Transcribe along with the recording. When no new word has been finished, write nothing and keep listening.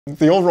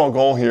The overall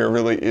goal here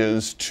really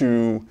is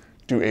to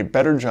do a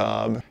better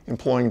job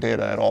employing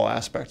data at all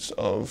aspects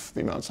of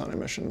the Mount Sinai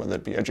mission, whether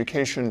it be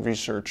education,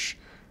 research,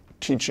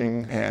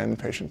 teaching, and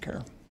patient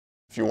care.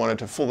 If you wanted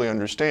to fully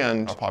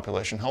understand our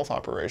population health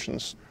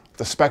operations,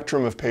 the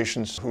spectrum of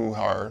patients who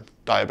are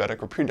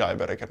diabetic or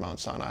pre-diabetic at Mount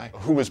Sinai,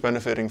 who is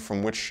benefiting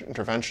from which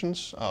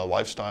interventions,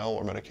 lifestyle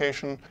or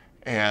medication,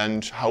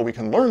 and how we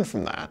can learn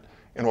from that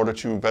in order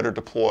to better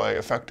deploy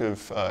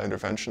effective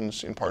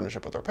interventions in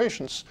partnership with our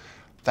patients,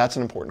 that's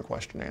an important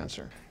question to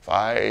answer. If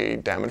I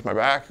damage my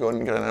back, go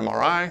and get an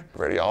MRI, the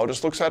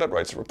radiologist looks at it,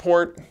 writes a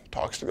report,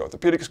 talks to the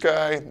orthopedics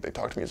guy, they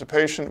talk to me as a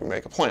patient, we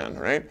make a plan,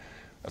 right?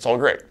 That's all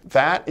great.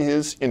 That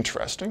is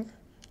interesting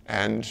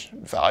and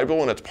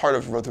valuable, and it's part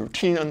of the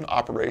routine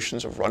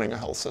operations of running a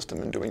health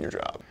system and doing your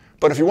job.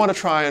 But if you want to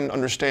try and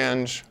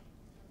understand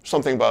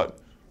something about,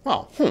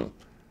 well,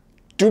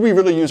 do we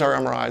really use our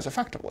MRIs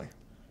effectively?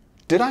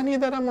 Did I need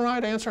that MRI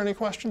to answer any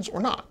questions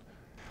or not?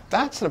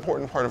 That's an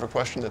important part of a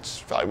question that's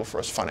valuable for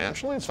us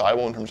financially. It's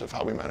valuable in terms of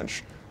how we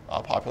manage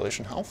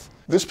population health.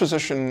 This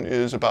position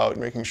is about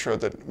making sure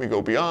that we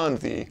go beyond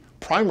the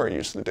primary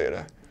use of the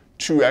data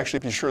to actually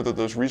be sure that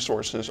those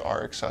resources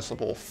are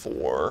accessible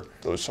for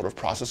those sort of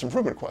process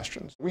improvement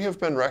questions. We have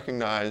been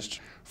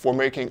recognized for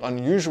making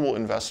unusual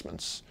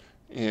investments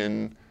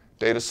in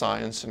data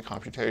science and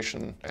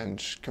computation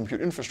and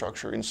compute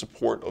infrastructure in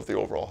support of the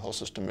overall health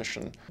system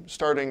mission.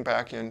 Starting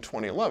back in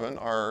 2011,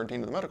 our Dean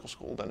of the Medical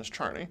School, Dennis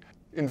Charney,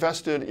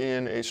 invested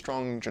in a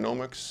strong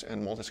genomics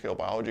and multiscale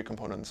biology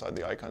component inside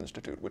the ICON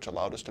Institute, which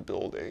allowed us to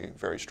build a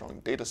very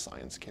strong data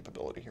science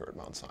capability here at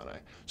Mount Sinai.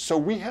 So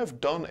we have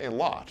done a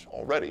lot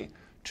already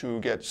to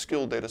get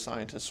skilled data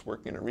scientists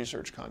working in a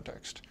research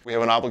context. We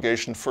have an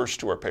obligation first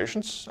to our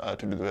patients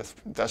to do the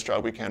best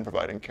job we can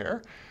providing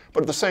care,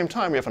 but at the same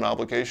time we have an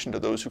obligation to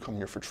those who come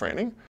here for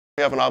training.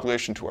 We have an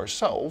obligation to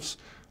ourselves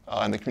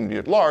and the community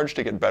at large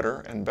to get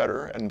better and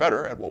better and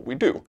better at what we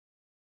do.